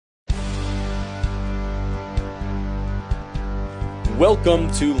Welcome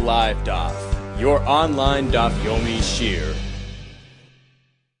to Live DAF, your online DAF Yomi Shir.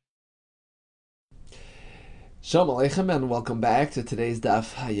 Shalom Aleichem and welcome back to today's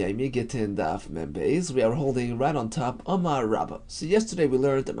DAF Hayami GITTEN DAF Membeis. We are holding right on top Amar Rabba. So yesterday we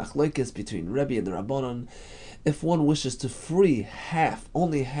learned the machlokes between Rebbe and the Rabbanon. If one wishes to free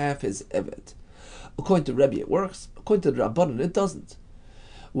only half his eved. According to Rebbe it works, according to the Rabbanon it doesn't.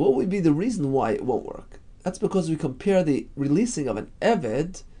 What would be the reason why it won't work? That's because we compare the releasing of an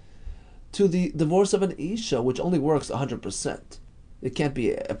eved to the divorce of an isha, which only works 100%. It can't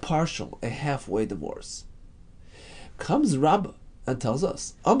be a partial, a halfway divorce. Comes Rabbah and tells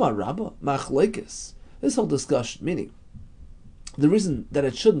us, Amar Rabbah, machlokes. This whole discussion, meaning, the reason that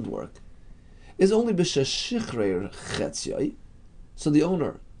it shouldn't work is only b'sheshichrei chetziyai, so the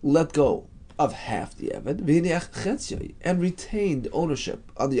owner let go of half the eved, v'hiniach chetziyai, and retained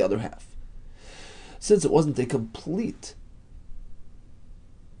ownership on the other half. Since it wasn't a complete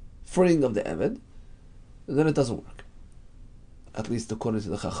freeing of the eved, then it doesn't work. At least according to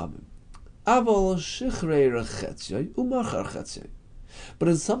the Chachamim. Aval shichrei chetziyai umachar chetziyai. But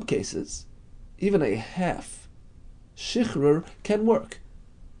in some cases, even a half shichrer can work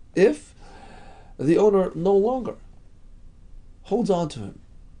if the owner no longer holds on to him,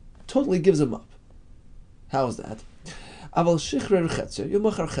 totally gives him up. How is that? Aval shichrei chetziyai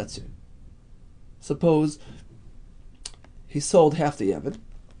umachar chetziyai. Suppose he sold half the eved,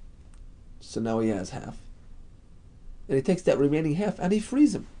 so now he has half, and he takes that remaining half and he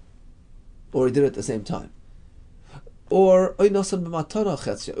frees him, or he did it at the same time, or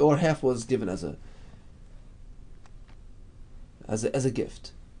half was given as a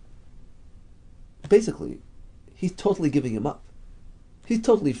gift. Basically, he's totally giving him up. He's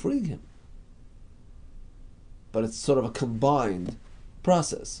totally freeing him, but it's sort of a combined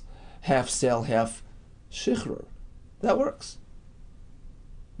process. Half sale, half shichrer. That works.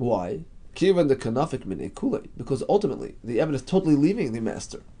 Why? Kivan the kanafik min ekule, because ultimately the eved is totally leaving the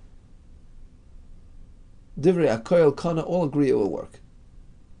master. Divrei akoyel kana, all agree it will work.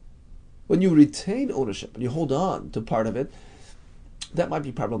 When you retain ownership and you hold on to part of it, that might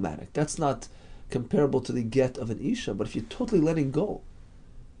be problematic. That's not comparable to the get of an isha, but if you're totally letting go,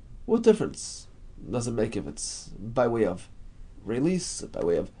 what difference does it make if it's by way of release, by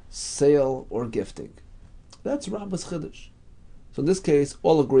way of sale, or gifting? That's Rabbah's Chiddush. So in this case,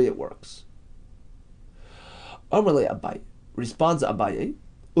 all agree it works. Amarle Abaye responds Abaye,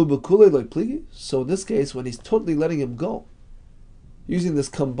 Ubekule loy pligi. So in this case, when he's totally letting him go, using this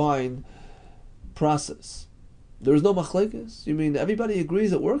combined process, there is no machlokes. You mean everybody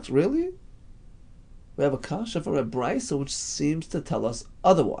agrees it works? Really? We have a kasha from a brisa which seems to tell us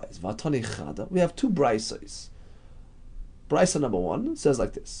otherwise. Vatani chada. We have two brisas. Brisa number 1 says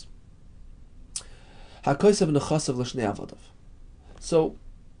like this. So,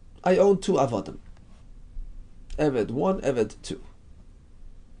 I own 2 avadim. Eved 1, Eved 2.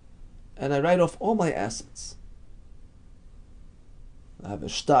 And I write off all my assets. I have a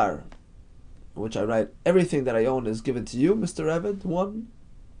shtar, in which I write everything that I own is given to you, Mr. Eved 1.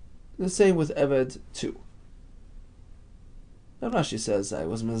 The same with Eved 2. Now Rashi says I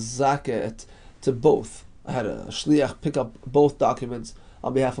was mezakeh to both. I had a shliach pick up both documents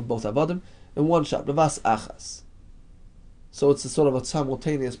on behalf of both avadim in one shot, bevas achas. So it's a sort of a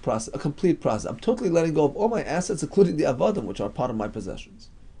simultaneous process, a complete process. I'm totally letting go of all my assets, including the avadim, which are part of my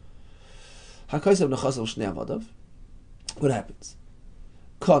possessions. What happens?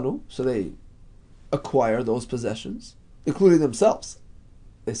 Kanu, so they acquire those possessions, including themselves.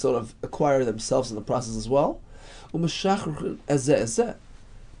 They sort of acquire themselves in the process as well.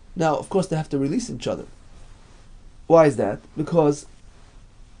 Now, of course, they have to release each other. Why is that? Because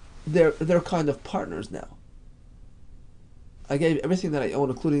they're kind of partners now. I gave everything that I own,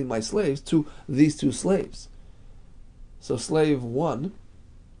 including my slaves, to these 2 slaves. So slave 1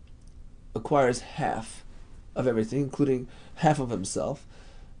 acquires half of everything, including half of himself,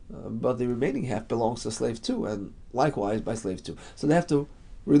 but the remaining half belongs to slave 2, and likewise by slave 2. So they have to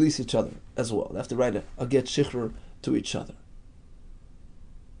release each other as well. They have to write a get shichrer to each other.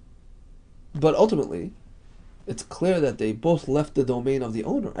 But ultimately, it's clear that they both left the domain of the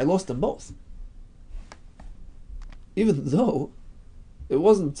owner. I lost them both. Even though it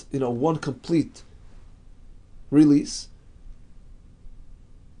wasn't, one complete release.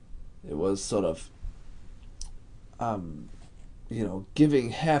 It was sort of, giving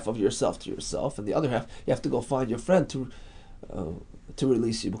half of yourself to yourself, and the other half you have to go find your friend to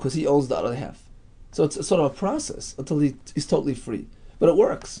release you because he owns the other half. So it's sort of a process until he's totally free. But it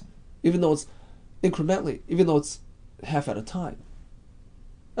works, even though it's incrementally, even though it's half at a time.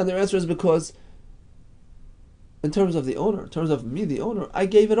 And their answer is because in terms of the owner, in terms of me, the owner, I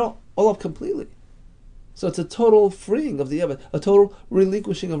gave it all up completely. So it's a total freeing of the Eved, a total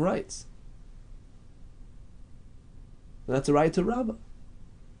relinquishing of rights. And that's a right to Rabbah.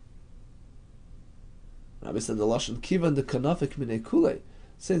 Rabbi said the Lashon Kivan de Kanafik Mine Kule.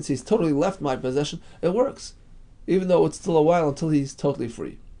 Since he's totally left my possession, it works. Even though it's still a while until he's totally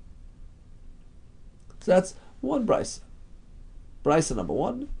free. So that's one brisa. Brisa number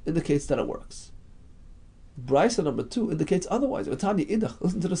 1 indicates that it works. Brisa number 2 indicates otherwise. V'tani idach,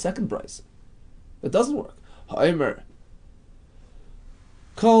 listen to the second brisa. It doesn't work. Ha'emer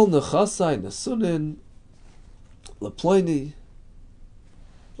Kol nechasai nesunin leploini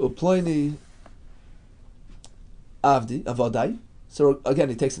uploini avdi avadai. So again,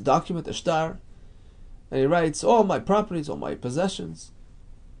 he takes a document, a shtar, and he writes, all my properties, all my possessions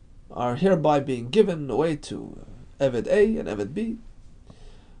are hereby being given away to Eved A and Eved B.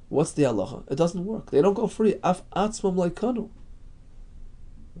 What's the halacha? It doesn't work. They don't go free. Af atzmam leikanu.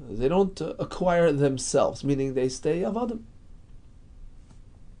 They don't acquire themselves, meaning they stay avadim.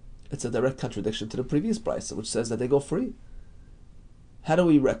 It's a direct contradiction to the previous brisa, which says that they go free. How do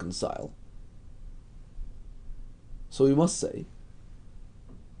we reconcile? So we must say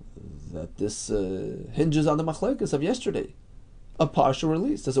that this hinges on the machlekes of yesterday. A partial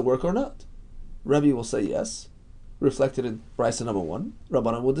release, does it work or not? Rabbi will say yes, reflected in brisa number 1.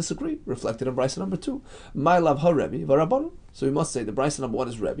 Rabbanan will disagree, reflected in brisa number 2. My love ha Rabbi v'Rabbanan. So we must say the brisa number 1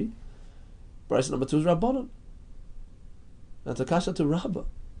 is Rabbi, brisa number 2 is Rabbanan. And it's a kasha to Rabbah,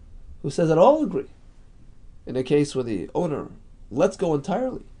 who says that all agree. In a case where the owner lets go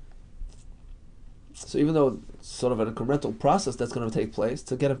entirely. So even though it's sort of an incremental process that's going to take place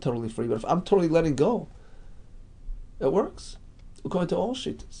to get him totally free, but if I'm totally letting go, it works, according to all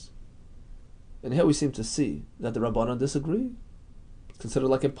shittas. And here we seem to see that the Rabbanan disagree. It's considered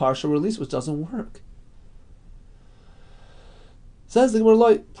like a partial release, which doesn't work. Says the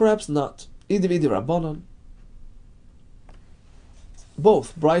Gemara, perhaps not. Idi Rabbanan.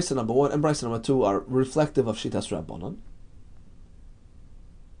 Both brisa number 1 and brisa number 2 are reflective of Shittas Rabbanan.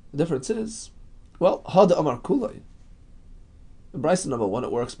 The difference is, well, Hada Amar Kulay. In brisa number 1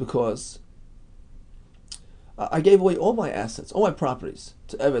 it works because I gave away all my assets, all my properties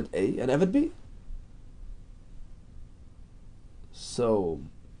to Eved A and Eved B. So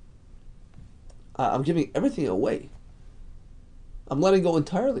I'm giving everything away. I'm letting go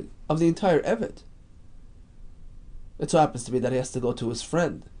entirely of the entire Eved. It so happens to be that he has to go to his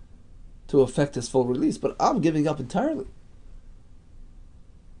friend to effect his full release, but I'm giving up entirely.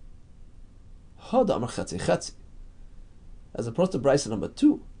 As opposed to brisa number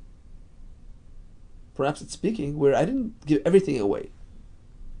 2, perhaps it's speaking where I didn't give everything away.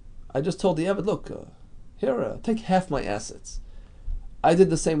 I just told the Eved, look, here, take half my assets. I did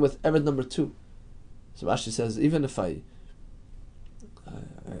the same with Eved number 2. So Rashi says, even if I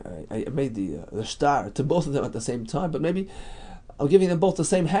made the shtar to both of them at the same time, but maybe I'm giving them both the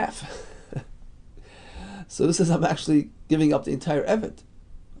same half. So this is, I'm actually giving up the entire Eved.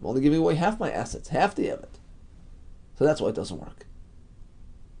 I'm only giving away half my assets, half the Eved. So that's why it doesn't work.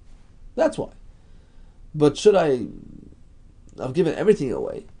 That's why. But should I've given everything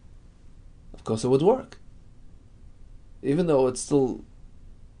away, of course it would work. Even though it's still,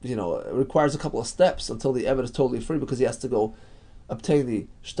 it requires a couple of steps until the Eved is totally free, because he has to go obtain the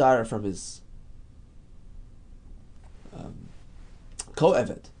shtar from his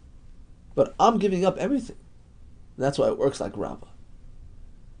co-Eved. But I'm giving up everything. And that's why it works like Rabbah.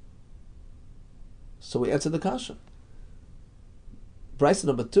 So we answer the kasha. Brisa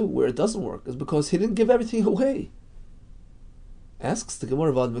number 2, where it doesn't work, is because he didn't give everything away. Asks the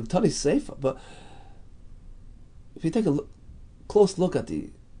Gemara about Migtani Seifa, but if you take a close look at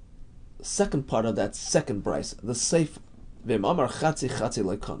the second part of that second brisa, the Seifa, and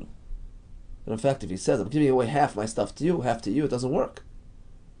in fact, if he says, I'm giving away half my stuff to you, half to you, it doesn't work.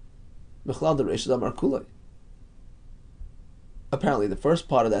 Apparently, the first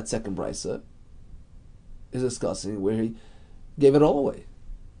part of that second brisa is discussing where he gave it all away.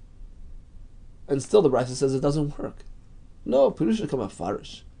 And still the brisa says it doesn't work. No, Pirusha Kama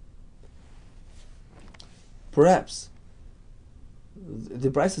Farish. Perhaps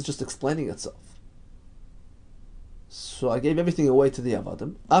the brisa is just explaining itself. So I gave everything away to the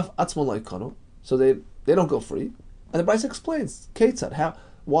Avadim. Av atzmo loikanu. So they don't go free. And the brisa explains, Ketzad, how,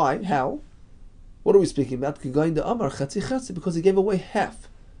 why, how? What are we speaking about? Because he gave away half.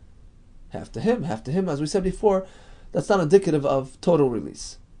 Half to him, as we said before, that's not indicative of total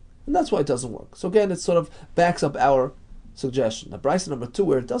release. And that's why it doesn't work. So again, it sort of backs up our suggestion. The brisa number 2,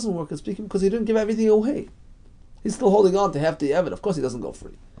 where it doesn't work, is speaking because he didn't give everything away. He's still holding on to half the Eved. Of course he doesn't go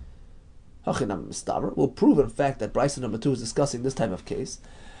free. We'll prove, in fact, that Brisa number 2 is discussing this type of case.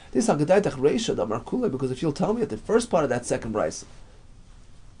 Because if you'll tell me that the first part of that second Brisa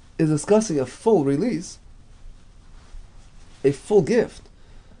is discussing a full release, a full gift,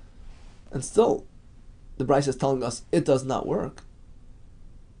 and still the Brisa is telling us it does not work,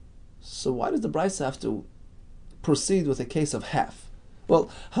 so why does the Brisa have to proceed with a case of half?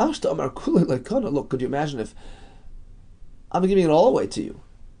 Well, look, could you imagine if I'm giving it all away to you,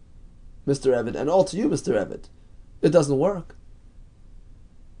 Mr. Eved, and all to you, Mr. Eved? It doesn't work.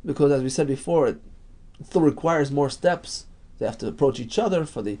 Because, as we said before, it still requires more steps. They have to approach each other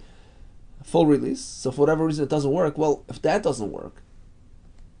for the full release. So, for whatever reason, it doesn't work. Well, if that doesn't work,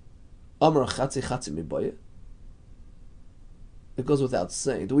 it goes without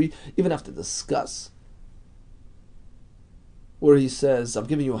saying. Do we even have to discuss where he says, I'm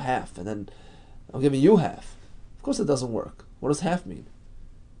giving you half, and then I'm giving you half? Of course it doesn't work. What does half mean?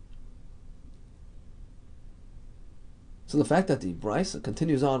 So the fact that the Brisa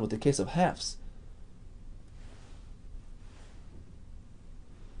continues on with the case of halves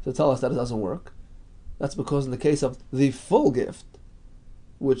to tell us that it doesn't work, that's because in the case of the full gift,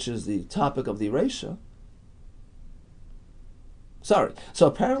 which is the topic of the Reisha, so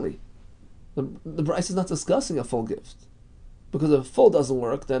apparently the Brisa is not discussing a full gift, because if full doesn't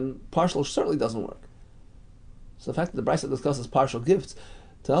work, then partial certainly doesn't work. So the fact that the Brisa discusses partial gifts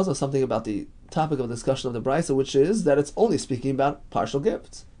tells us something about the topic of discussion of the Brisa, which is that it's only speaking about partial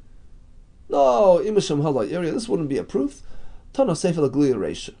gifts. No, imasham halay area. This wouldn't be a proof. Tano sefer l'gluya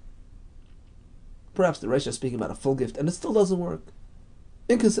reisha. Perhaps the reisha is speaking about a full gift, and it still doesn't work.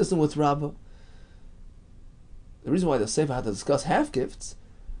 Inconsistent with Rabbah. The reason why the sefer had to discuss half gifts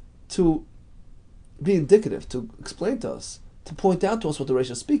to be indicative, to explain to us, to point out to us what the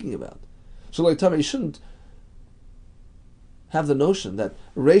reisha is speaking about. So, like Tama, you shouldn't have the notion that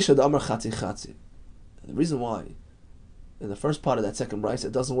Reisha Amar Chatzi Chatzi. The reason why in the first part of that second Brisa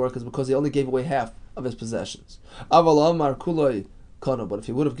it doesn't work is because he only gave away half of his possessions. Aval Amar Kuloi Kono, but if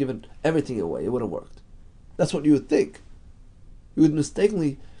he would have given everything away, it would have worked. That's what you would think. You would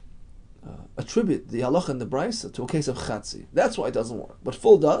mistakenly attribute the halacha and the Brisa to a case of Chatzi. That's why it doesn't work. But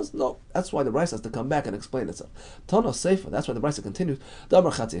full does? No. That's why the Brisa has to come back and explain itself. Tano Sefer, that's why the Brisa continues.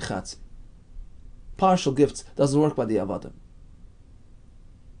 Amar Chatzi Chatzi. Partial gifts doesn't work by the Avadim.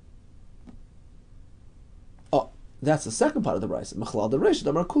 That's the second part of the Brisa. Machlal the Reisha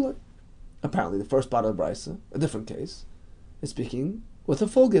Damar Kulei. Apparently, the first part of the Brisa, a different case, is speaking with a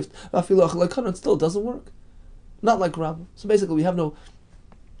full gift. It still doesn't work. Not like Rabbah. So basically, we have no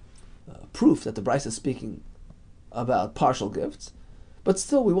proof that the Brisa is speaking about partial gifts, but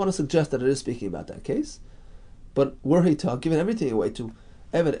still, we want to suggest that it is speaking about that case. But were he to have given everything away to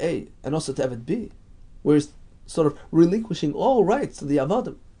Eved A and also to Eved B, where he's sort of relinquishing all rights to the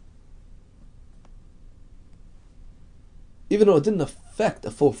Avadim, even though it didn't affect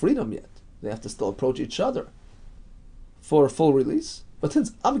a full freedom yet. They have to still approach each other for a full release. But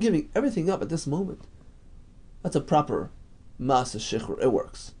since I'm giving everything up at this moment, that's a proper Masa Shichr. It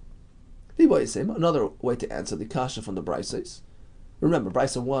works. Another way to answer the kasha from the Brisa. Remember,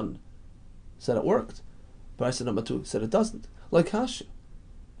 Brisa 1 said it worked. Brisa number 2 said it doesn't. Like kasha.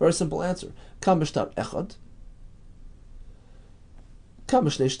 Very simple answer. Kam b'shtar echad. Kam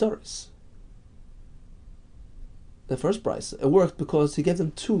b'shnei shtaris. The first Brisa, it worked because he gave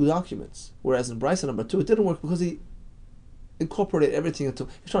them 2 documents, whereas in Brisa number 2 it didn't work because he incorporated everything into,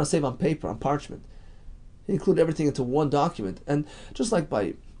 he's trying to save on paper, on parchment. He included everything into one document, and just like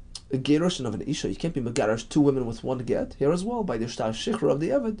by a gerushin of an isha, you can't be megarish 2 women with one get. Here as well, by the shtar shikhr of the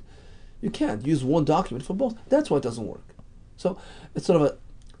Eved, you can't use one document for both. That's why it doesn't work. So it's sort of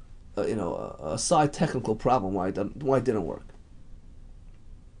a side technical problem why it didn't work.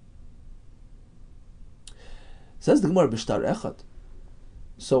 Says the Gemara b'shtar echad.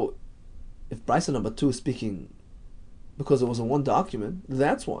 So, if Brisa number 2 is speaking because it was in one document,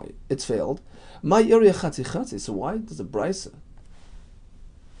 that's why it's failed. My area chatzi chatzi. So why does the Brisa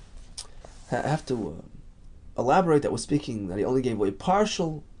have to elaborate that we're speaking that he only gave away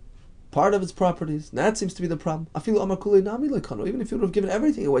partial part of its properties? That seems to be the problem. Even if you would have given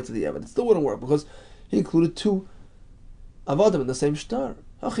everything away to the Eved, it still wouldn't work because he included 2 avadim in the same shtar.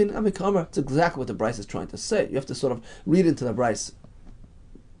 It's exactly what the Brisa is trying to say. You have to sort of read into the Brisa.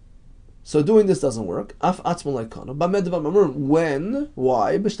 So doing this doesn't work. When?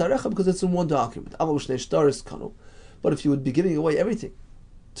 Why? Because it's in one document. But if you would be giving away everything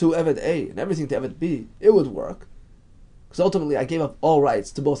to Eved A and everything to Eved B, it would work. Because ultimately I gave up all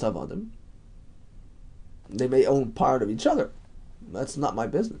rights to both avadim. They may own part of each other. That's not my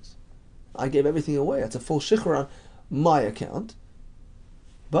business. I gave everything away. It's a full shikhr on my account.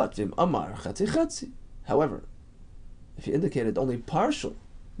 But vim amar chatzi chatzi. However, if he indicated only partial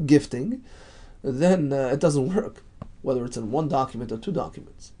gifting, then it doesn't work, whether it's in one document or two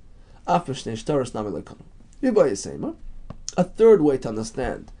documents. A third way to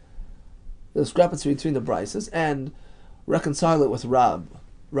understand the discrepancy between the brises and reconcile it with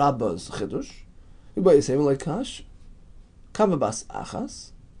Rabba's chidush. Kamabas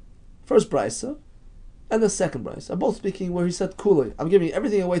achas, first brisa, and the second brisa are both speaking where he said, "Kulei, I'm giving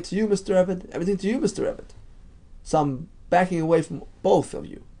everything away to you, Mr. Eved, everything to you, Mr. Eved." So I'm backing away from both of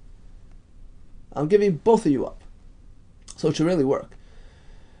you. I'm giving both of you up. So it should really work.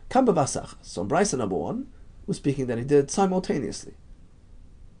 Kamabas achas. So in brisa number 1, was speaking that he did simultaneously.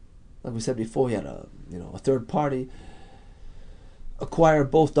 Like we said before, he had a third party acquire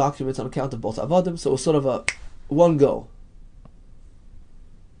both documents on account of both avodim. So it was sort of a one go.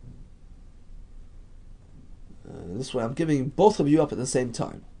 This way, I'm giving both of you up at the same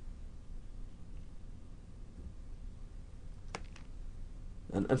time,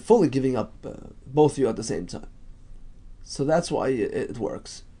 and fully giving up both of you at the same time. So that's why it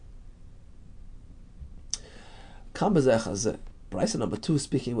works. Brisa number 2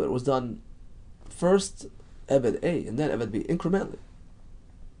 speaking where it was done first Eved A and then Eved B incrementally,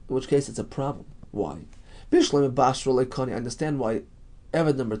 in which case it's a problem. Why? I understand why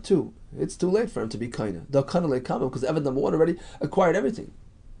Eved number 2, it's too late for him to be kaina. Because Eved number 1 already acquired everything.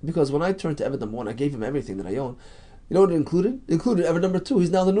 Because when I turned to Eved number 1, I gave him everything that I own. You know what it included? It included Eved number 2.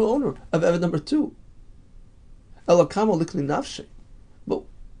 He's now the new owner of Eved number 2. But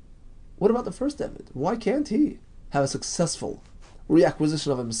what about the first Eved? Why can't he have a successful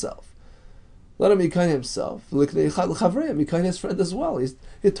reacquisition of himself? Let him be kind himself. Be kind his friend as well. He's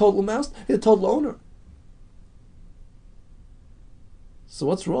a total master. He's a total owner. So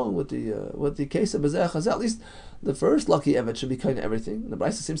what's wrong with the case of Bezeh Chazal? At least the first lucky Evet should be kind of everything. The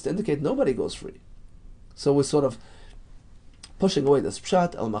Brisa seems to indicate nobody goes free. So we're sort of pushing away this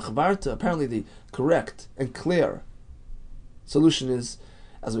pshat al machbarta. Apparently, the correct and clear solution is,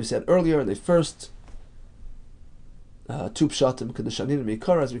 as we said earlier, in the first two pshatim kedushanin and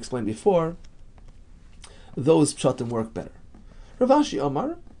mikara, as we explained before, those pshatim work better. Rav Ashi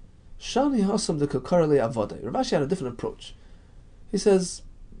Omar shani hasam de kakar le avoday. Rav Ashi had a different approach. He says,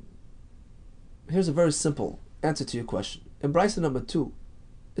 here's a very simple answer to your question. In Brisa number 2,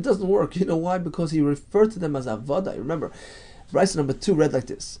 it doesn't work. You know why? Because he referred to them as avodah. Remember, Brisa number 2 read like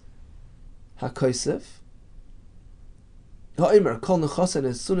this: HaKosef Ha'omer kol nechasen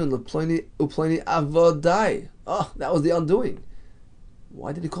esunin leploni uploni avodai. Oh, that was the undoing.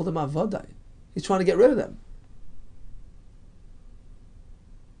 Why did he call them avodai? He's trying to get rid of them.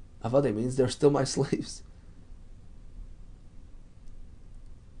 Avodai means they're still my slaves.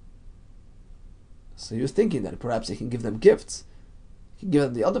 So he was thinking that perhaps he can give them gifts. He can give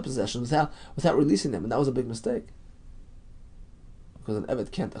them the other possessions without releasing them, and that was a big mistake. Because an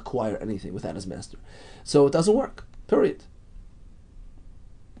Eved can't acquire anything without his master. So it doesn't work. Period.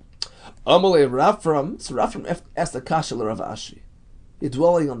 Amalei Rafram. So Rafram asked the Kasha Rav Ashi. You're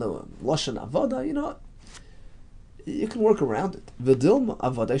dwelling on the Lashon Avodah, you know what? You can work around it. V'dilma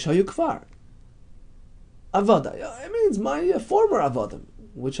Avodah shayu kvar. Avodah, it means my former Avodim,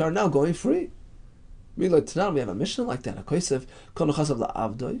 which are now going free. We have a mission like that.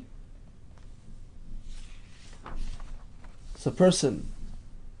 So a person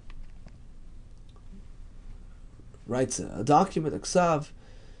writes a document, a ksav,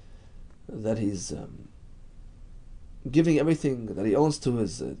 that he's giving everything that he owns to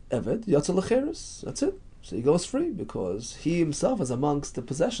his Eved, Yatzel Lecheres. That's it. So he goes free because he himself is amongst the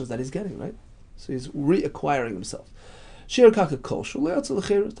possessions that he's getting, right? So he's reacquiring himself. Shir kaka kosher le'atzel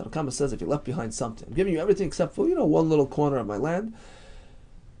lecheres. Tanakama says if you left behind something, I'm giving you everything except for one little corner of my land.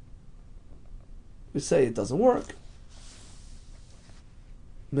 We say it doesn't work.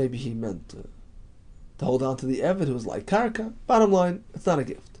 Maybe he meant to hold on to the Eved who was like karka. Bottom line, it's not a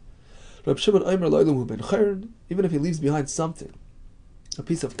gift. Reb Shimon Omer lo'elam hu ben chayrin. Even if he leaves behind something, a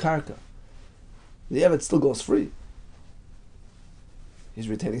piece of karka, the Eved still goes free. He's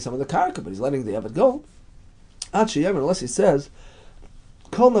retaining some of the karka, but he's letting the Eved go. Unless he says,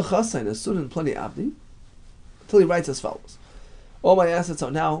 Kol nechasain esunin pleni avdi, until he writes as follows: all my assets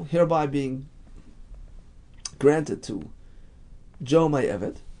are now hereby being granted to Joe my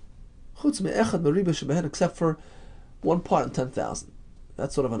Eved, chutz me'echad meriba shebehen, except for 1 part in 10,000.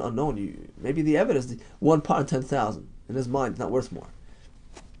 That's sort of an unknown. Maybe the Eved is the 1 part in 10,000. In his mind, it's not worth more.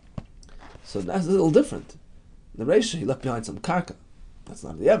 So that's a little different. The Reisha, he left behind some karka. That's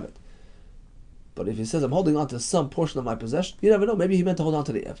not the Eved. But if he says, I'm holding on to some portion of my possession, you never know. Maybe he meant to hold on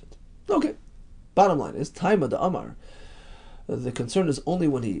to the Eved. Okay. Bottom line is, Taima the Amar, The concern is only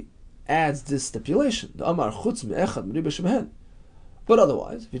when he adds this stipulation, the Amar chutz me'echad meriba shemehen. But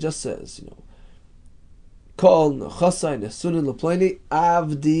otherwise, if he just says, Kol nechasai nesunin l'pleini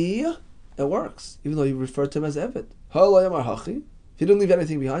avdi, it works, even though he referred to him as Eved. Halay amar hachi, if he didn't leave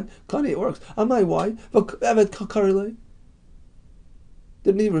anything behind, Kani, it works. Amai, why? Eved kakarele.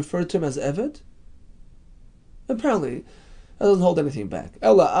 Didn't he refer to him as Eved? Apparently, that doesn't hold anything back.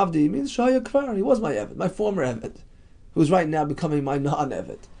 Ella avdi means shaya kvar, he was my Eved, my former Eved, who's right now becoming my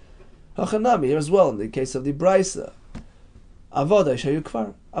non-Eved. Hachanami, here as well, in the case of the Brisa. Avada shayu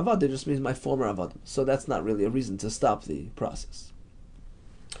kvar. Avada just means my former avodim. So that's not really a reason to stop the process.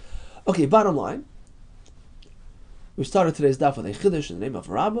 Okay, bottom line. We started today's daf with a chiddush in the name of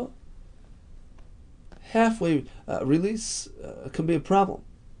Rabbah. Halfway release can be a problem.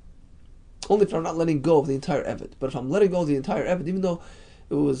 Only if I'm not letting go of the entire eved. But if I'm letting go of the entire eved, even though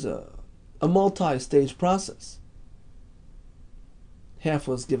it was a multi-stage process, half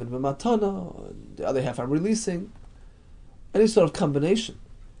was given b'matana, and the other half I'm releasing. Any sort of combination,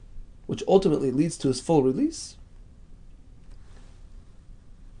 which ultimately leads to his full release.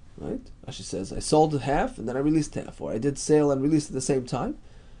 Right? Rashi says, I sold half and then I released half, or I did sale and release at the same time.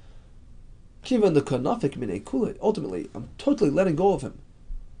 Kivan the kanafik minei kule. Ultimately, I'm totally letting go of him.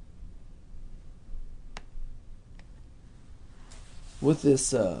 With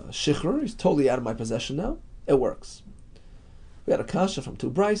this shikhr, he's totally out of my possession now. It works. We had a kasha from two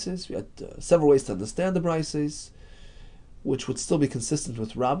brises. We had several ways to understand the brises, which would still be consistent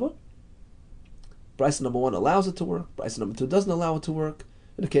with Rabbah. Brisa number 1 allows it to work. Brisa number 2 doesn't allow it to work.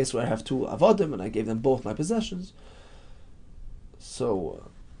 In a case where I have two avodim and I gave them both my possessions. So,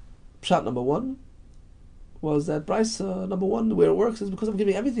 pshat number 1 was that Brisa number 1, where it works, is because I'm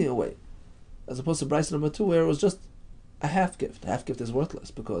giving everything away, as opposed to Brisa number 2, where it was just a half gift. A half gift is worthless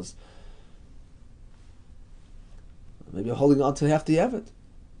because maybe I'm holding on to half the eved.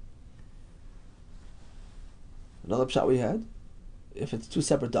 Another pshat we had, if it's two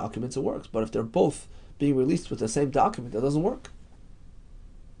separate documents, it works. But if they're both being released with the same document, that doesn't work.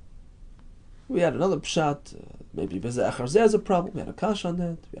 We had another pshat, maybe Bezeh is a problem. We had a kash on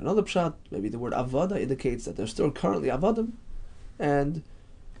that. We had another pshat, maybe the word avada indicates that they're still currently avadim, and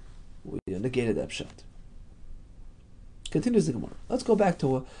we negated that pshat. Continues the Gemara. Let's go back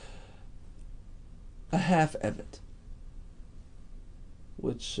to a half eved,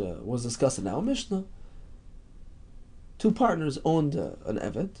 which was discussed in our Mishnah. Two partners owned an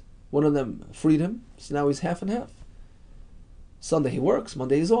eved. One of them freed him, so now he's half and half. Sunday he works,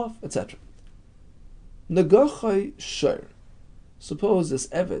 Monday he's off, etc. Negachai shir. Suppose this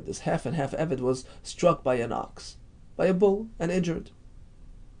eved, this half and half eved, was struck by an ox, by a bull, and injured.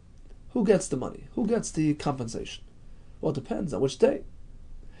 Who gets the money? Who gets the compensation? Well, it depends on which day.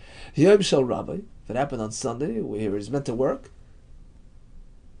 Yom shel Rabbi. If it happened on Sunday, where he's meant to work,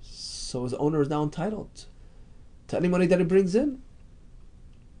 so his owner is now entitled to any money that he brings in.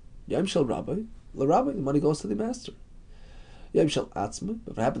 Yom shel Rabbi, the money goes to the master. Yom shel Atzma,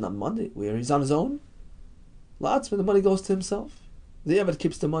 if it happened on Monday, where he's on his own, La'atzma, the money goes to himself. The Eved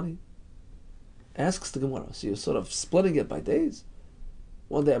keeps the money. Asks the Gemara, so you're sort of splitting it by days.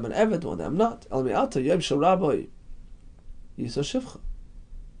 One day I'm an Eved, one day I'm not. El mi'ata Yom shel Rabbi, Yisa shivcha.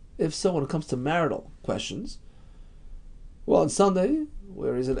 If so, when it comes to marital questions, well, on Sunday,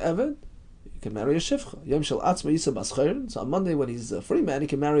 where he's an Eved, you can marry a shivcha. Yom shel atzma yisa baschayrin. So on Monday, when he's a free man, he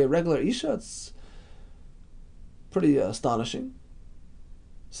can marry a regular isha. It's pretty astonishing.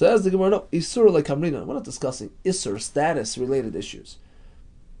 Says the Gemara, no, isur lekamrina. We're not discussing isur status-related issues.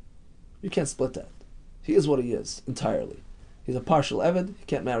 You can't split that. He is what he is entirely. He's a partial Eved. He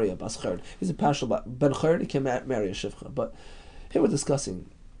can't marry a baschayrin. He's a partial ben chayrin. He can marry a shivcha. But here we're discussing,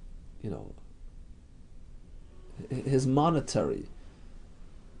 his monetary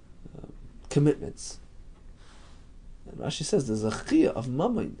commitments. And Rashi says there's a chiyah of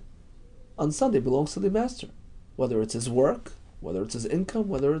mammon on Sunday belongs to the master, whether it's his work, whether it's his income,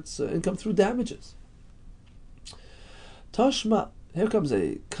 whether it's income through damages. Tashma, here comes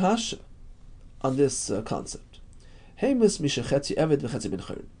a kasha on this concept. Heimus mishachetzi eved v'chetzi ben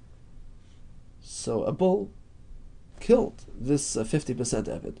chayrin. So a bull killed this 50%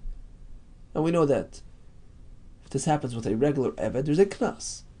 eved, and we know that if this happens with a regular eved, there's a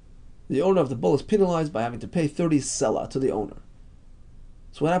knas. The owner of the bull is penalized by having to pay 30 sela to the owner.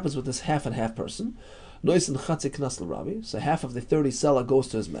 So what happens with this half and half person? Noisin chatzi knas l'Rabbi. So half of the 30 sela goes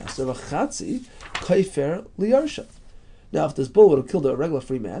to his master. V'chatzi kaifer liyarsha. Now, if this bull would have killed a regular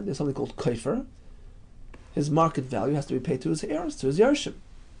free man, there's something called kaifer. His market value has to be paid to his heirs, to his yarshim.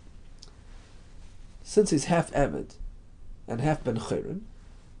 Since he's half eved and half ben chayrin,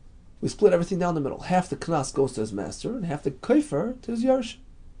 We split everything down the middle. Half the knas goes to his master, and half the kaifer to his yarsh.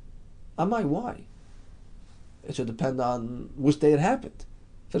 Amai, why? It should depend on which day it happened.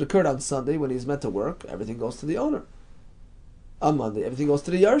 If it occurred on Sunday when he's meant to work, everything goes to the owner. On Monday, everything goes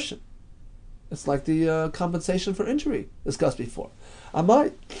to the yarshim. It's like the compensation for injury discussed before.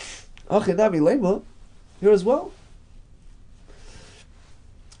 Amai, okay, Navi Lema, here as well.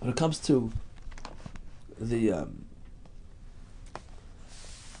 When it comes to the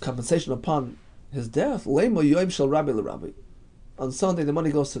compensation upon his death, Lema Yoim Shel Rabbi LeRabbi. On Sunday, the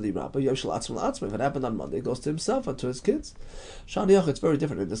money goes to the rabbi. Yoim Shel Atzma LaAtzma. If it happened on Monday, it goes to himself and to his kids. Shaniach, it's very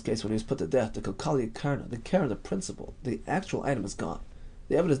different in this case when he was put to death. The Kalkali Karna, the care, the principle, the actual item is gone.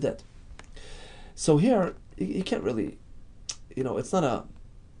 The evidence is dead. So here, you can't really, it's not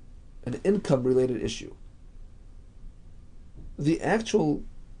an income-related issue. The actual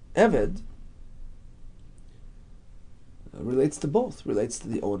Eved relates to both. Relates to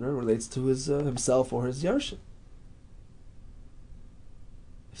the owner, relates to his himself or his Yarshim.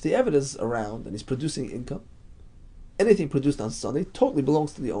 If the Eved is around and he's producing income, anything produced on Sunday totally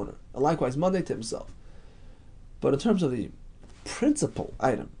belongs to the owner. And likewise, Monday to himself. But in terms of the principal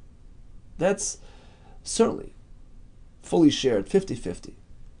item, that's certainly fully shared 50-50.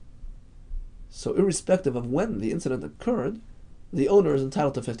 So irrespective of when the incident occurred, the owner is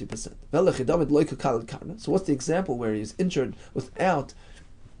entitled to 50%. So what's the example where he's injured without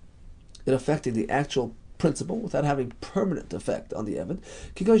it affecting the actual principle, without having permanent effect on the Eved?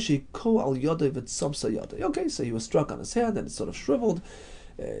 Okay, so he was struck on his hand and it's sort of shriveled.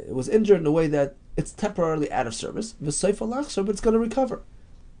 It was injured in a way that it's temporarily out of service, but it's going to recover.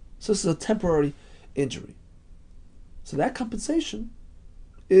 So this is a temporary injury. So that compensation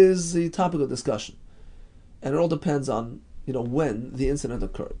is the topic of discussion. And it all depends on when the incident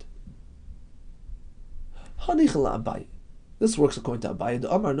occurred. This works according to Abaye.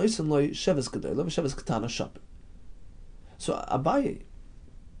 So Abaye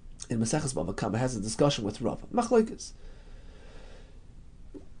in Maseches Bava Kama has a discussion with Rav Machlokes.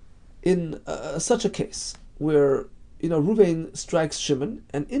 In such a case where Ruvain strikes Shimon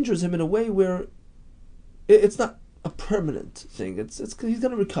and injures him in a way where it's not a permanent thing. It's he's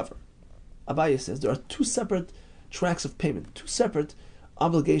going to recover. Abaye says there are two separate tracks of payment, two separate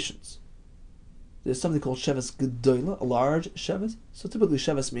obligations. There's something called Sheves Gedola, a large Sheves. So typically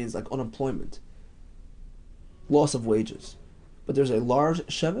Sheves means like unemployment, loss of wages. But there's a large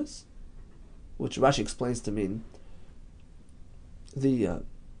Sheves, which Rashi explains to mean the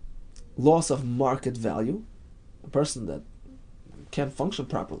loss of market value. A person that can't function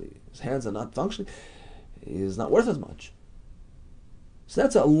properly, his hands are not functioning, he is not worth as much. So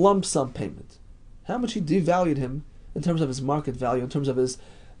that's a lump sum payment. How much he devalued him in terms of his market value, in terms of his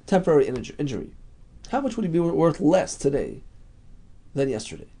temporary injury. How much would he be worth less today than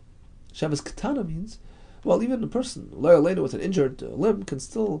yesterday? Shabbos Katana means, well, even a person, later with an injured limb, can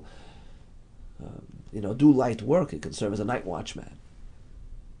still do light work. He can serve as a night watchman.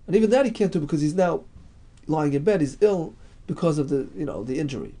 And even that he can't do because he's now lying in bed. He's ill because of the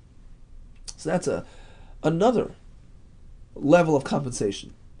injury. So that's another level of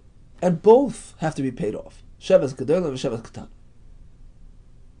compensation. And both have to be paid off. Sheves Gedola and Sheves Katana.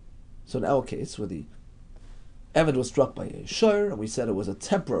 So in our case, where the Eved was struck by a shor, and we said it was a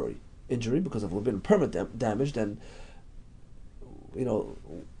temporary injury because if it had been permanent damage, then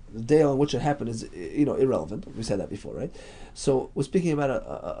the day on which it happened is irrelevant. We said that before, right? So we're speaking about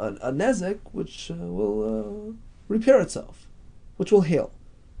a nezek which will repair itself, which will heal,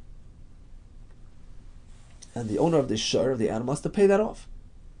 and the owner of the shor, of the animal, has to pay that off.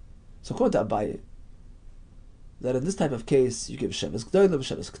 So according to Abaye, that in this type of case you give Sheves Gedola,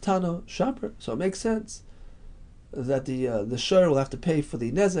 Sheves Katana, Shaper. So it makes sense that the shor will have to pay for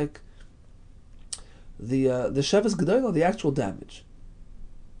the nezek, the Sheves Gedola, the actual damage,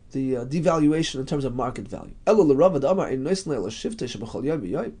 the devaluation in terms of market value.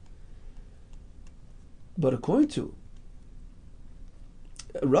 But according to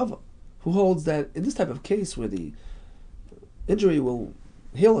Rava, who holds that in this type of case where the injury will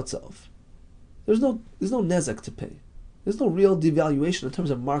heal itself, there's no nezek to pay. There's no real devaluation in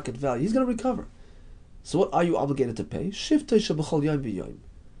terms of market value. He's going to recover. So what are you obligated to pay? You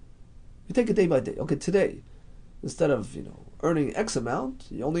take it day by day. Okay, today, instead of earning X amount,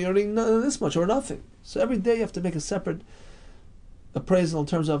 you're only earning this much or nothing. So every day you have to make a separate appraisal in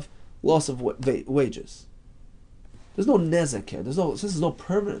terms of loss of wages. There's no nezek here. This is no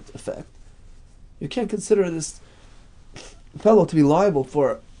permanent effect. You can't consider this fellow to be liable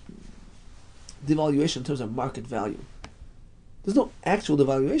for devaluation in terms of market value. There's no actual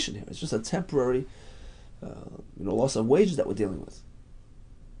devaluation here. It's just a temporary loss of wages that we're dealing with.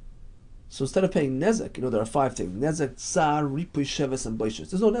 So instead of paying nezek, there are 5 things: nezek, tsar, ripui, sheves, and boishes.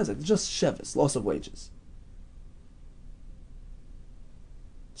 There's no nezek; it's just sheves, loss of wages.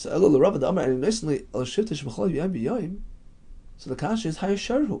 So the kasha is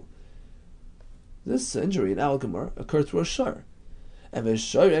hayasharhu. This injury in Al Gemar occurred through a shar. And a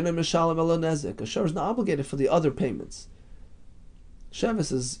shar is not obligated for the other payments.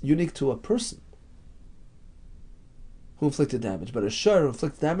 Sheves is unique to a person who inflicted damage, but a shar who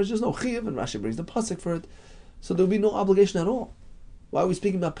inflicts damage, there's no chiv, and Rashi brings the pasuk for it, so there will be no obligation at all. Why are we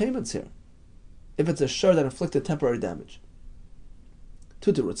speaking about payments here? If it's a shar that inflicted temporary damage.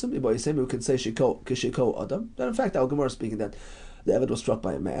 We can say shiko adam. That in fact, Al Gemara is speaking that the Eved was struck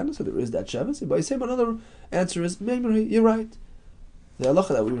by a man, so there is that sheves. But another answer is, you're right. The halacha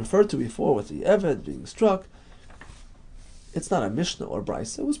that we referred to before with the Eved being struck, it's not a Mishnah or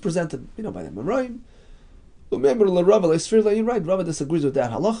Brisa. It was presented, by the Memraim. Remember, you're right. Rava disagrees with that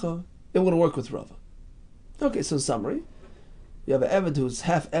halacha. It wouldn't work with Rava. Okay, so in summary, you have an Eved who's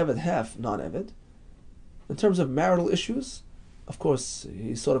half Eved, half non-Eved. In terms of marital issues, of course,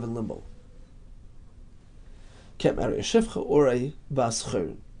 he's sort of in limbo. Can't marry a shifcha or a bas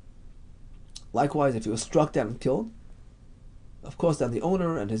churn. Likewise, if he was struck down and killed, of course, then the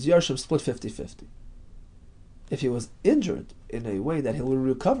owner and his yarshim split 50-50. If he was injured in a way that he will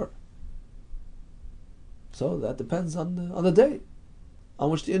recover, so that depends on the day on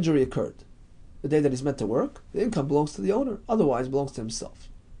which the injury occurred. The day that he's meant to work, the income belongs to the owner, otherwise it belongs to himself.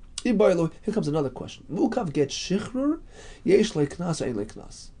 Here comes another question. Mukav get shichrur, yesh leiknas or ein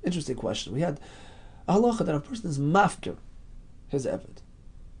leiknas. Interesting question. We had a halacha that a person is mafkir his eved,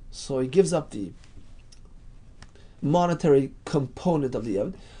 so he gives up the monetary component of the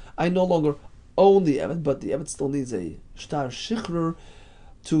eved. I no longer own the eved, but the eved still needs a shtar shichrur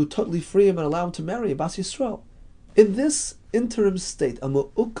to totally free him and allow him to marry a bas Yisrael. In this interim state, a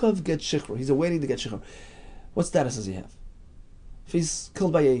mu'ukav get shichrur, he's awaiting to get shichrur. What status does he have? If he's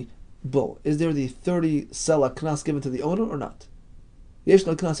killed by a bull, is there the 30 sela knas given to the owner or not? Yesh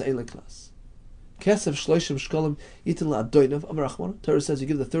lo knas ein le knas. Kesef shloishim shkolim yitin la adoinav amarachmon. Torah says you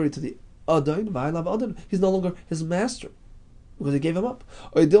give the 30 to the adoin, v'hailav adoin. He's no longer his master because he gave him up.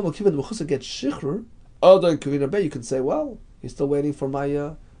 Or yidil mokivad mechusa get shichrur adoin kavina bay. You can say, well, he's still waiting for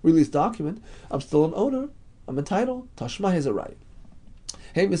my release document. I'm still an owner. I'm entitled. Tashma is a right.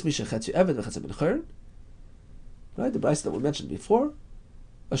 Hey, Miss Misha Chetzi Eved v'Chetzi Ben Chayrin. Right, the brisa that we mentioned before,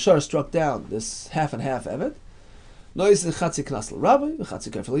 a shar struck down this half and half Eved. Nois chatzi knas l'Rabbi, chatzi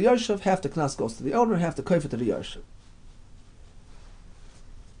kofet l'Yarshav. Half the knas goes to the owner, half the kofet to the Yarshav.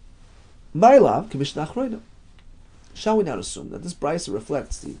 Ma'ilav k'mishnah achroina. Shall we not assume that this brisa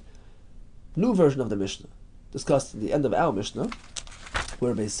reflects the new version of the Mishnah discussed in the end of our Mishnah,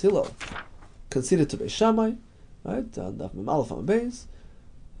 where Beis Hillel conceded to Beis Shammai, right? On Daf Mem Aleph on Beis.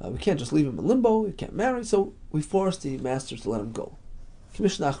 We can't just leave him in limbo. He can't marry, so we force the masters to let him go.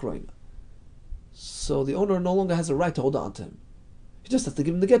 So the owner no longer has a right to hold on to him. He just has to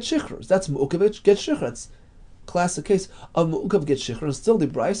give him the get shichrus. That's mu'ukav get shichr. That's classic case of mu'ukav get shichr. And still the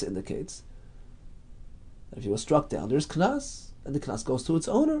brisa indicates that if he was struck down, there's knas, and the knas goes to its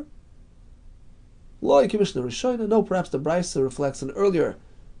owner. No, perhaps the brisa reflects an earlier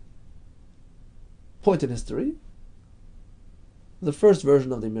point in history. The first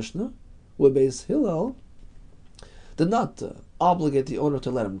version of the Mishnah, where Beis Hillel did not obligate the owner to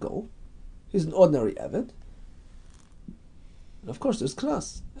let him go. He's an ordinary Eved. And of course, there's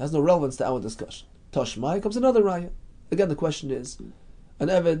Knas. It has no relevance to our discussion. Tashmai comes another raya. Again, the question is, an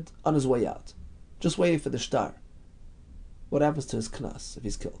Eved on his way out, just waiting for the shtar. What happens to his Knas if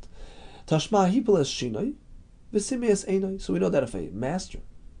he's killed? Tashma hipeles shinoi, v'simias einoi. So we know that if a master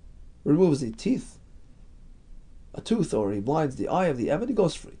removes the teeth, a tooth, or he blinds the eye of the Eved, he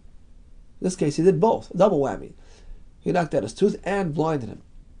goes free. In this case, he did both, a double whammy. He knocked out his tooth and blinded him.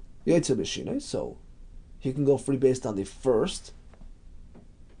 So he can go free based on the first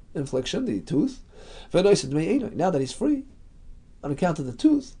infliction, the tooth. Now that he's free, on account of the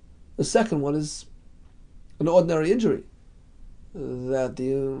tooth, the second one is an ordinary injury that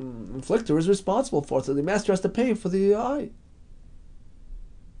the inflictor is responsible for, so the master has to pay for the eye.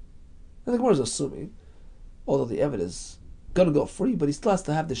 And the Gemara is assuming, although the Eved is going to go free, but he still has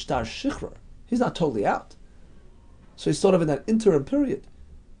to have the shtar shichra. He's not totally out. So he's sort of in that interim period.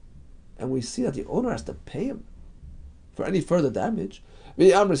 And we see that the owner has to pay him for any further damage. If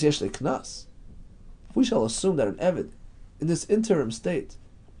we shall assume that an Eved, in this interim state,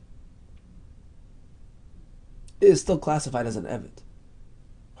 is still classified as an Eved,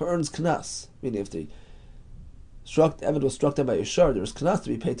 who earns knas, meaning if the Eved was struck down by a shar, there is knas to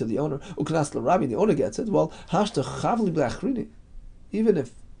be paid to the owner. Uknas l'Rabbi, the owner gets it. Well, even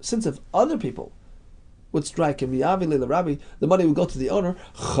if since if other people would strike him, the money would go to the owner.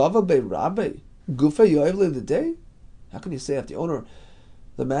 How can you say if the owner,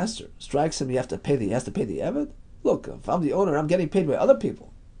 the master, strikes him, he has to pay the eved? Look, if I'm the owner, I'm getting paid by other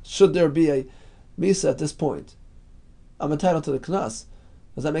people. Should there be a misa at this point, I'm entitled to the knas.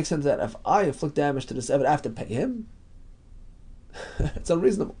 Does that make sense that if I inflict damage to this eved, I have to pay him? It's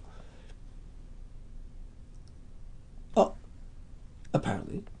unreasonable. Oh,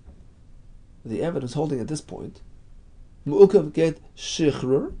 apparently, the eved is holding at this point, mu'ukav get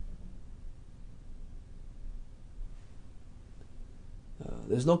shichrur.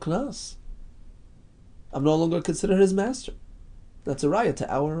 There's no knas. I'm no longer considered his master. That's a raya to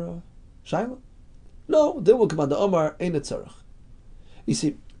our shaila. No, they will come on the Omar ein tzarich. You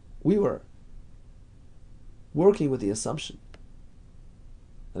see, we were working with the assumption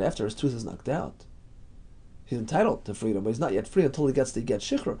that after his tooth is knocked out, he's entitled to freedom, but he's not yet free until he gets to get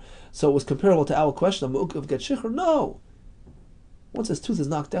shikhr. So it was comparable to our question of mu'ukav get shikhr. No. Once his tooth is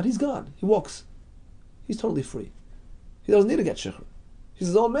knocked out, he's gone. He walks. He's totally free. He doesn't need to get shikhr. He's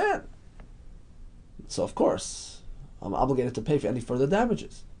his own man. So of course, I'm obligated to pay for any further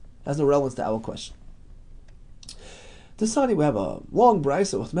damages. Has no relevance to our question. This Sani, we have a long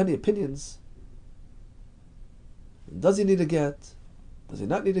brisa with many opinions. Does he need a get? Does he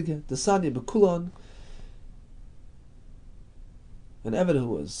not need a get? The Sani Bekulon, an Eved who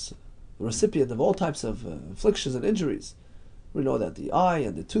was the recipient of all types of afflictions and injuries. We know that the eye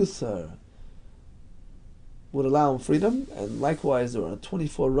and the tooth would allow him freedom, and likewise there are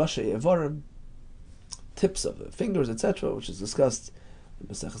 24 Rashi Evarim, tips of the fingers, etc., which is discussed in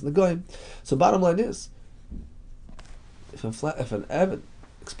Maseches Negoim. So bottom line is, if an Eved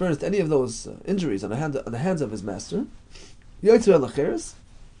experienced any of those injuries on the hands of his master, he's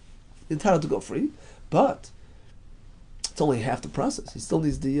entitled to go free, but it's only half the process. He still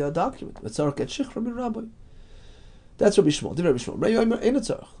needs the document. That's Rabbi Shmuel.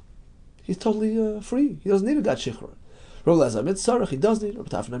 He's totally free. He doesn't need a gat shikhr. Rabbi Elazar mitzarech. He does need. Rabbi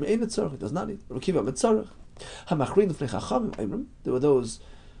Tafnam ein mitzarech. He does not need. Rabbi Kiva mitzarech. Hamachrin l'fnei chachamim. There were those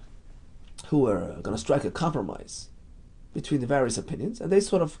who were going to strike a compromise between the various opinions, and they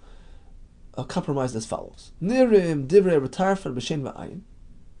sort of compromised as follows: Nirim divrei Tarfon b'shen va'ayin.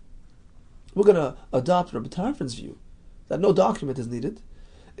 We're going to adopt Rabbi Tarfon's view that no document is needed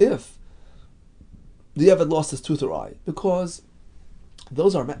if the Eved lost his tooth or eye, because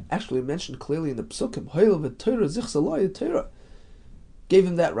those are actually mentioned clearly in the Psukim. Torah gave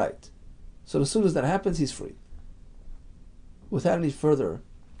him that right. So as soon as that happens, he's free, without any further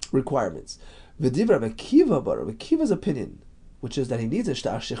requirements. V'divrei Rabbi Kiva, but Rabbi Kiva's opinion, which is that he needs a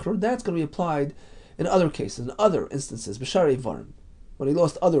shtar shichrur, that's going to be applied in other cases, in other instances, b'sharei varim, when he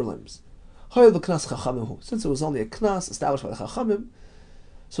lost other limbs. Since it was only a knas established by the Chachamim,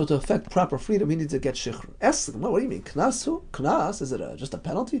 so to effect proper freedom, he needs to get shikhr. What do you mean? Knas? Knas? Is it just a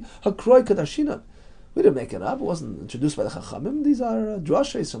penalty? Hakroi kadashinan. We didn't make it up. It wasn't introduced by the Chachamim. These are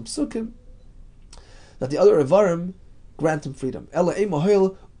drashes from Psukim that the other Evarim grant him freedom. Ela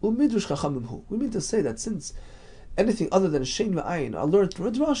emohel umidrush Chachamim hu. We mean to say that since anything other than shein v'ayin are learned through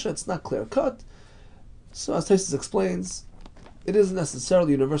a drasha, it's not clear cut. So as Taisus explains, it isn't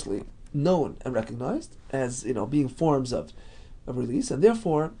necessarily universally known and recognized as being forms of release, and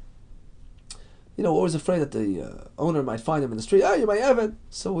therefore, we're always afraid that the owner might find him in the street. You might have it.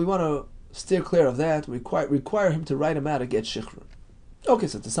 So we want to steer clear of that. We require him to write him out to get shikhr. Okay,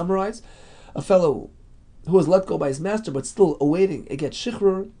 so to summarize, a fellow who was let go by his master but still awaiting a get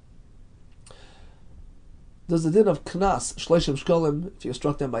shikhr, does the din of knas shleishim shkolim, if you're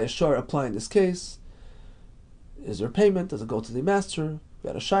struck down by a shar, apply in this case? Is there payment? Does it go to the master? We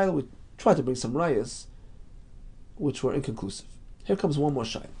had a shaila. We tried to bring some rayas which were inconclusive. Here comes one more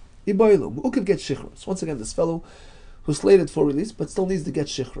shaila. Iboilu, who could get shikhr? So once again, this fellow who's slated for release but still needs to get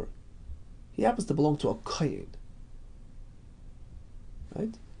shikhr. He happens to belong to a kohen,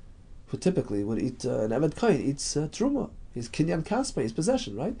 right? Who typically would eat an Eved kohen eats truma. He's kinyan kaspa, his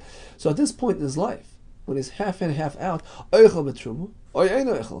possession, right? So at this point in his life, when he's half in, half out, oichel betruma, or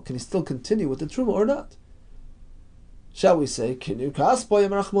oichel, can he still continue with the truma or not? Shall we say kinyan kaspa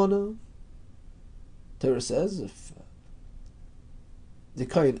yem rachmana? Torah says if the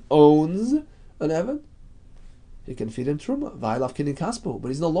kohen owns an Eved, he can feed him truma. V'halav kinyan kaspa, but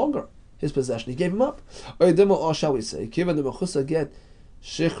he's no longer his possession. He gave him up. Or shall we say, given the mechusa get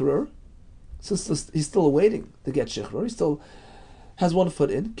shikhr, since he's still awaiting to get shikhr, he still has one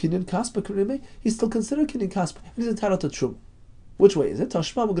foot in kinyan kaspa kurime. He's still considered kinyan kaspa, and he's entitled to truma. Which way is it?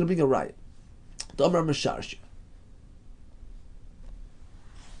 Tashma, we're going to bring a riot. Damar misharsh.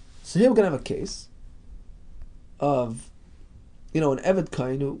 So here we're going to have a case of an Eved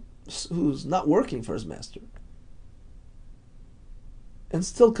Kohen who's not working for his master, and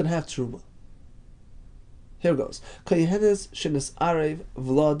still can have Truma. Here goes. So you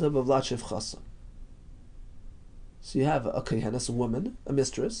have a Kohenes, a woman, a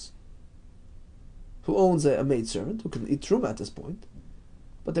mistress, who owns a maidservant, who can eat Truma at this point.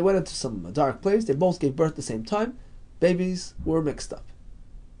 But they went into some dark place, they both gave birth at the same time, babies were mixed up.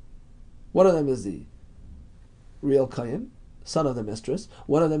 One of them is the real Kohen, son of the mistress.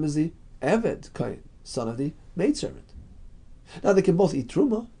 One of them is the Eved Kohen, son of the maidservant. Now they can both eat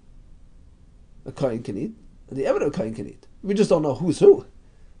Truma. A Kohen can eat, and the Eved Kohen can eat. We just don't know who's who.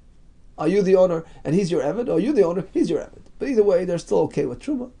 Are you the owner and he's your Eved? Or are you the owner, he's your Eved? But either way, they're still okay with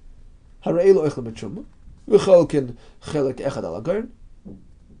Truma. But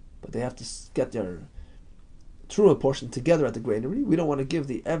they have to get their Truma portion together at the granary. We don't want to give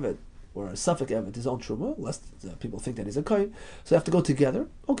the Eved, or a Suffolk Eved, his own Truma, lest people think that he's a Kohen. So they have to go together.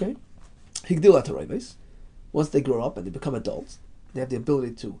 Okay. Higdil at the once they grow up and they become adults, they have the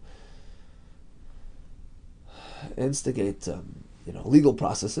ability to instigate legal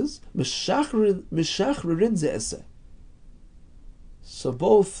processes. So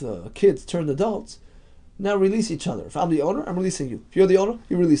both kids turned adults, now release each other. If I'm the owner, I'm releasing you. If you're the owner,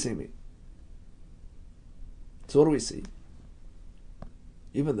 you're releasing me. So what do we see?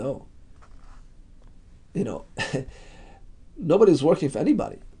 Even though, nobody's working for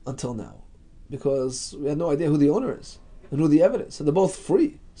anybody until now, because we had no idea who the owner is and who the Eved is. So they're both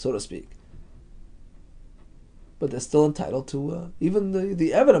free, so to speak. But they're still entitled to, even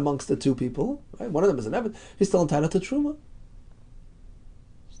the Eved amongst the two people, right? One of them is an Eved, he's still entitled to Truma.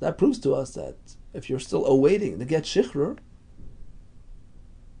 So that proves to us that if you're still awaiting the get Shichrur,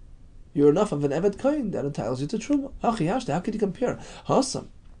 you're enough of an Eved Kohen that entitles you to Truma. How could you compare? Awesome.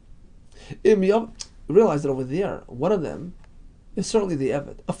 Realize that over there, one of them is certainly the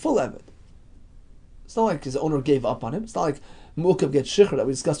Eved, a full Eved. It's not like his owner gave up on him. It's not like Mukav get Shichr that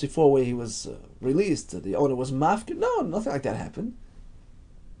we discussed before, where he was released. The owner was mafkir. No, nothing like that happened.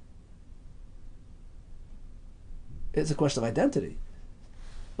 It's a question of identity.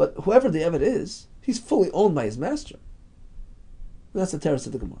 But whoever the Eved is, he's fully owned by his master. And that's the terrace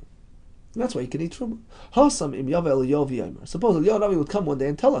of the Gemara. And that's why he can eat Truma. Hasam im Yavel Yovi Yomer. Suppose Yonavi would come one day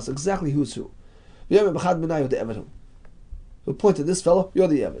and tell us exactly who's who. Yomer B'chad Minayu the Eved who pointed this fellow, you're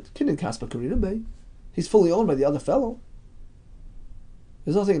the Eved. Kinin Kaspa Karina Bay. He's fully owned by the other fellow.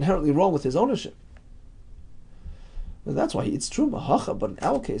 There's nothing inherently wrong with his ownership. And that's why he eats Truma. Hacha, but in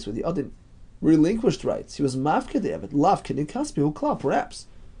our case, with the other relinquished rights, he was Mafka the Eved, Lav Kinin Kaspa, who perhaps.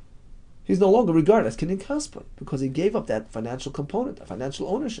 He's no longer regarded as Kinin Kaspa, because he gave up that financial component, that financial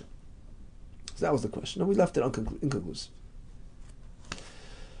ownership. So that was the question, and we left it inconclusive.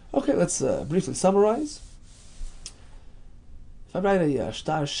 Okay, let's briefly summarize. If I write a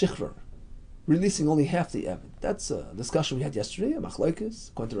Shtar Shichrur, releasing only half the Eved, that's a discussion we had yesterday, a Machlokes,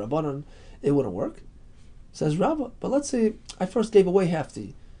 according to Rabbanon, it wouldn't work. Says Rabbah, but let's say I first gave away half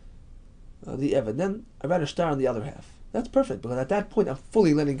the Eved, then I write a Shtar on the other half. That's perfect, because at that point I'm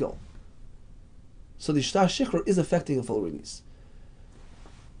fully letting go. So the Shtar Shichrur is affecting a full release.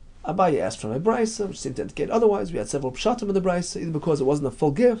 Abaye asked from a Brisa, which seemed to indicate otherwise. We had several pshatim in the Brisa, either because it wasn't a full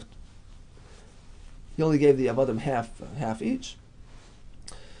gift, he only gave the Avadim half each.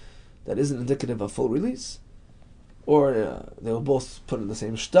 That isn't indicative of full release. Or they were both put in the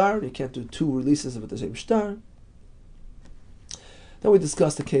same shtar. You can't do two releases of the same shtar. Then we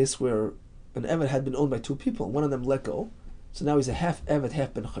discussed a case where an Eved had been owned by two people, and one of them let go. So now he's a half Eved,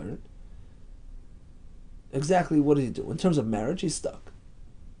 half Ben Cheret. Exactly what did he do? In terms of marriage, he's stuck.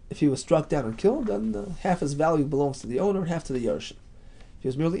 If he was struck down and killed, then half his value belongs to the owner and half to the Yerushin. If he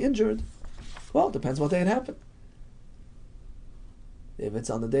was merely injured, well, it depends what day it happened. If it's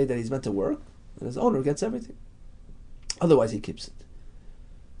on the day that he's meant to work, then his owner gets everything. Otherwise, he keeps it.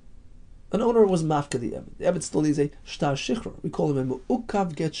 An owner was mafka the Eved. The Eved still needs a shtar shichrur. We call him a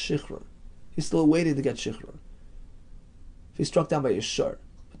mu'ukav get shichrur. He's still waiting to get shichrur. If he's struck down by a shar,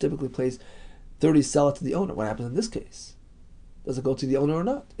 who typically pays 30 sell to the owner, what happens in this case? Does it go to the owner or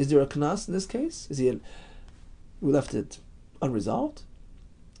not? Is there a knas in this case? We left it unresolved?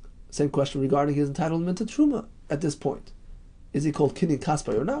 Same question regarding his entitlement to Truma at this point. Is he called Kinin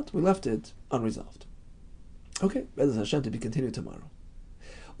Kaspa or not? We left it unresolved. Okay, Bezos Hashem to be continued tomorrow.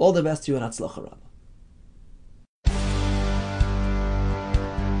 All the best to you and Hatzlacha Rabbah.